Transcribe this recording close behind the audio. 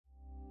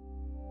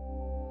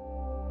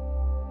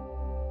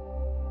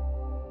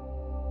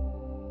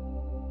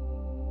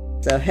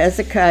So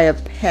Hezekiah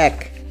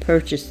Peck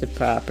purchased the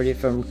property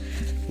from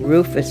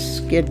Rufus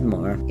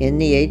Skidmore in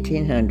the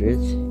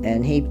 1800s,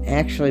 and he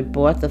actually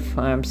bought the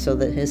farm so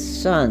that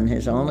his son,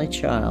 his only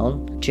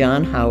child,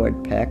 John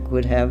Howard Peck,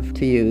 would have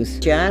to use.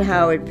 John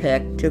Howard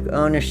Peck took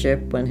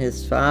ownership when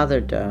his father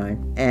died,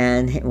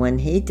 and when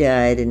he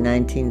died in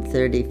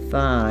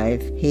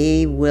 1935,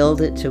 he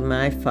willed it to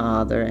my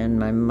father and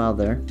my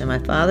mother, and my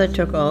father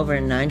took over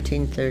in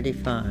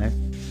 1935.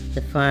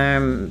 The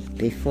farm,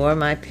 before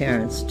my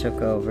parents took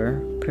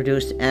over,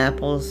 produced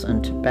apples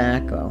and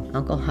tobacco.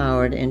 Uncle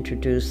Howard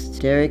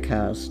introduced dairy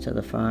cows to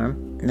the farm,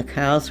 and the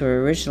cows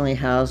were originally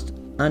housed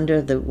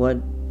under what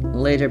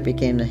later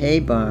became the hay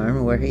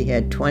barn, where he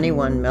had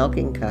 21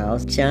 milking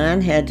cows. John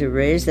had to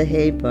raise the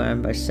hay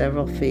barn by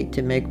several feet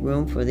to make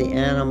room for the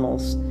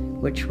animals,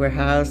 which were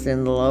housed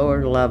in the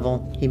lower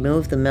level. He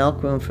moved the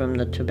milk room from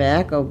the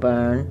tobacco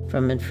barn,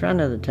 from in front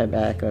of the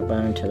tobacco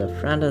barn to the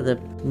front of the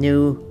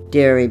new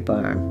dairy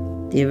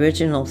barn. The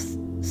original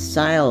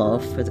silo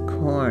for the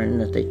corn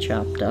that they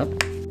chopped up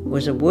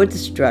was a wood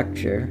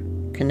structure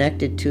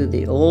connected to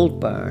the old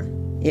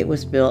barn. It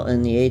was built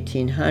in the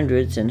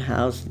 1800s and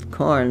housed the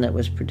corn that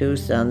was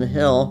produced on the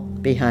hill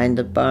behind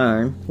the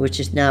barn, which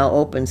is now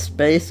open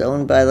space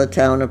owned by the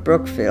town of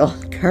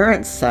Brookfield.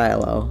 Current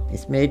silo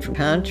is made from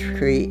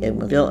concrete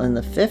and was built in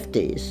the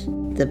 50s.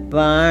 The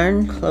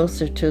barn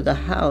closer to the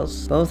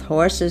house, both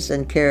horses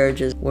and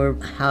carriages were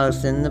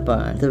housed in the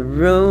barn. The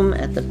room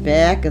at the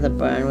back of the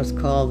barn was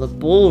called the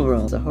bull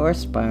room. The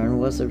horse barn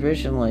was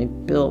originally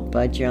built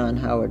by John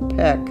Howard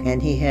Peck,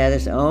 and he had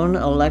his own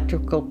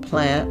electrical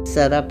plant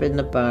set up in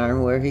the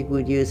barn where he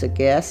would use a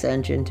gas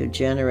engine to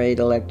generate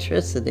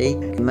electricity.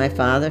 My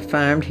father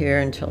farmed here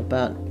until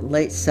about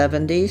late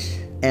 70s,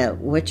 at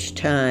which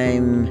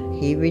time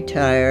he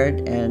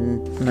retired,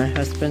 and my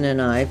husband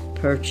and I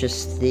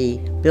purchased the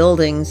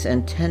buildings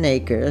and 10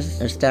 acres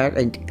and started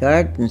a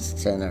garden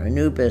center, a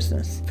new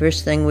business.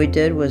 First thing we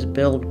did was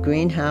build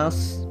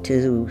greenhouse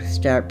to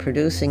start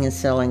producing and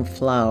selling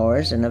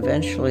flowers, and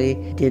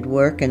eventually did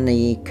work in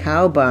the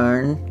cow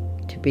barn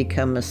to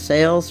become a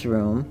sales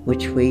room,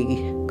 which we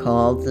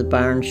called the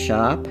barn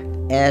shop.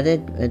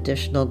 Added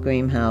additional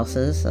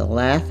greenhouses, a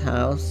lath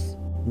house,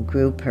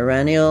 grew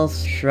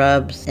perennials,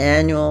 shrubs,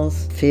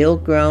 annuals,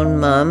 field-grown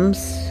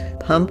mums,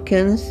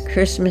 pumpkins,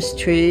 Christmas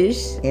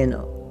trees. In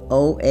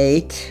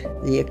 '08,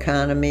 the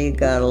economy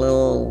got a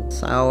little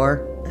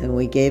sour, and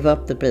we gave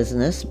up the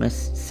business. My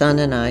son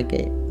and I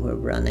were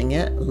running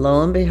it.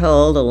 Lo and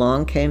behold,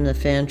 along came the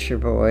Fancher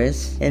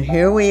boys, and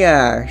here we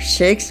are,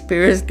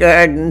 Shakespeare's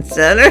Garden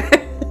Center.